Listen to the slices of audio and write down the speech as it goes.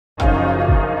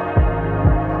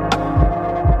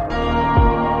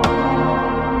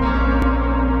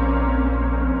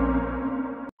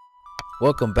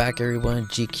Welcome back everyone,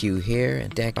 GQ here,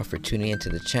 and thank you for tuning into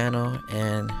the channel,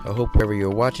 and I hope wherever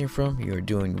you're watching from, you're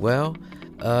doing well.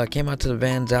 Came out to the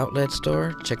Vans outlet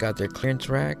store, check out their clearance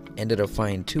rack, ended up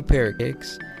finding 2 pair of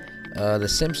kicks, the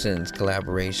Simpsons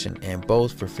collaboration, and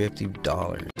both for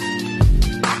 $50.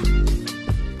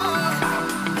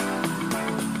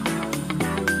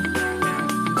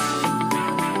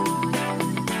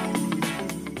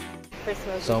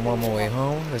 So I'm on my way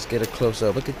home. Let's get a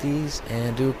close-up look at these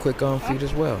and do a quick on feet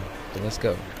as well. So let's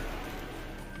go.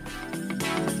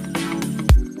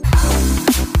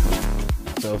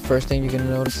 So first thing you're gonna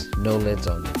notice, no lids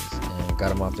on these. And got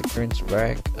them off the clearance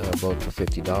rack, both for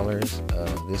 $50.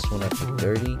 This one I paid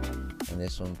 $30, and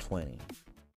this one $20.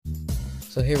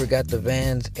 So here we got the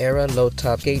Vans Era low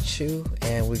top skate shoe,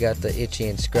 and we got the Itchy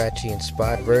and Scratchy and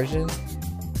Spot version.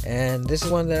 And this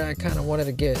is one that I kind of wanted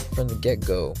to get from the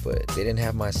get-go, but they didn't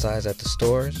have my size at the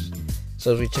stores.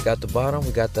 So as we check out the bottom,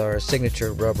 we got our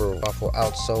signature rubber waffle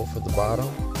outsole for the bottom.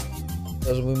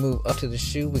 As we move up to the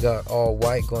shoe, we got all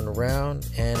white going around,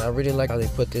 and I really like how they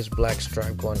put this black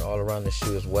stripe going all around the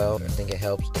shoe as well. I think it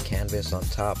helps the canvas on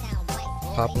top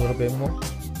pop a little bit more.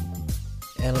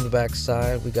 And on the back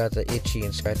side, we got the Itchy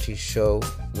and Scratchy show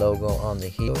logo on the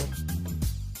heel.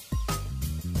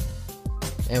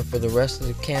 And for the rest of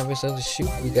the canvas of the shoe,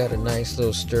 we got a nice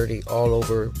little sturdy all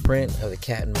over print of the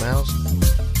cat and mouse.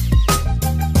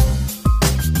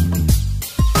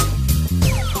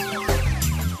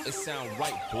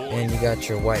 And you got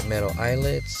your white metal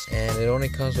eyelets, and it only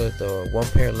comes with 1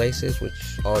 pair of laces, which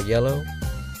all yellow.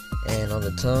 And on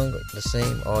the tongue, the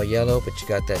same, all yellow, but you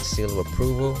got that seal of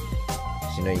approval,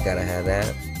 so you know you gotta have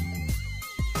that.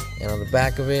 And on the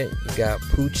back of it, you got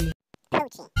Poochie,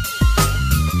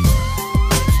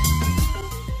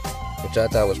 which I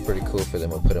thought was pretty cool for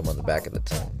them to put them on the back of the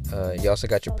tongue. You also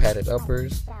got your padded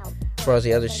uppers. As far as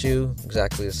the other shoe,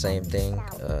 exactly the same thing,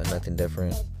 nothing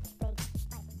different.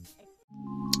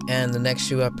 And the next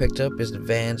shoe I picked up is the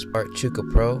Vans Bart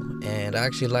Chukka Pro, and I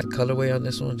actually like the colorway on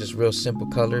this one, just real simple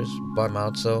colors, bottom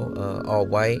outsole, all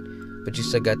white, but you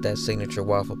still got that signature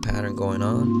waffle pattern going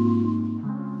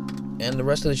on. And the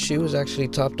rest of the shoe is actually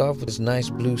topped off with this nice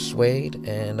blue suede,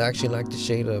 and I actually like the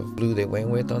shade of blue they went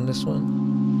with on this one.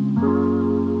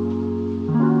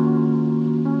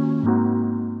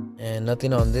 And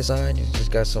nothing on this side, you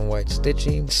just got some white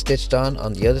stitching. Stitched on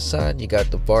the other side, you got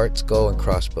the Bart skull and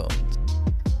crossbones.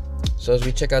 So as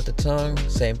we check out the tongue,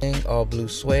 same thing, all blue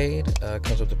suede,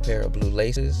 comes with a pair of blue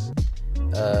laces.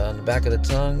 On the back of the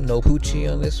tongue, no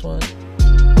Poochie on this one.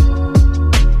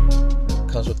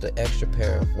 Comes with the extra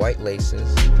pair of white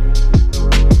laces.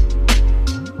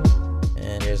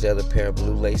 And there's the other pair of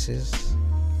blue laces.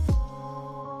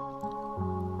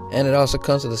 And it also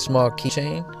comes with a small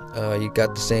keychain. You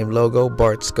got the same logo,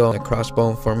 Bart skull and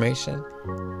crossbone formation.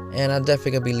 And I'm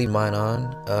definitely gonna be leaving mine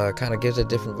on. Kind of gives a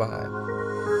different vibe.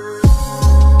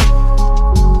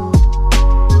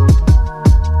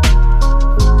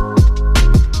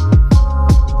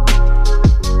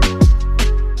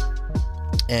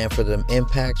 And for the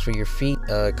impacts for your feet,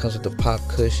 it comes with the pop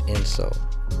cush insole.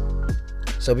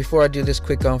 So before I do this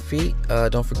quick on feet,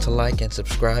 don't forget to like and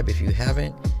subscribe if you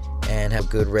haven't. And have a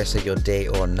good rest of your day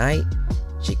or night.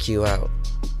 GQ out.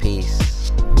 Peace.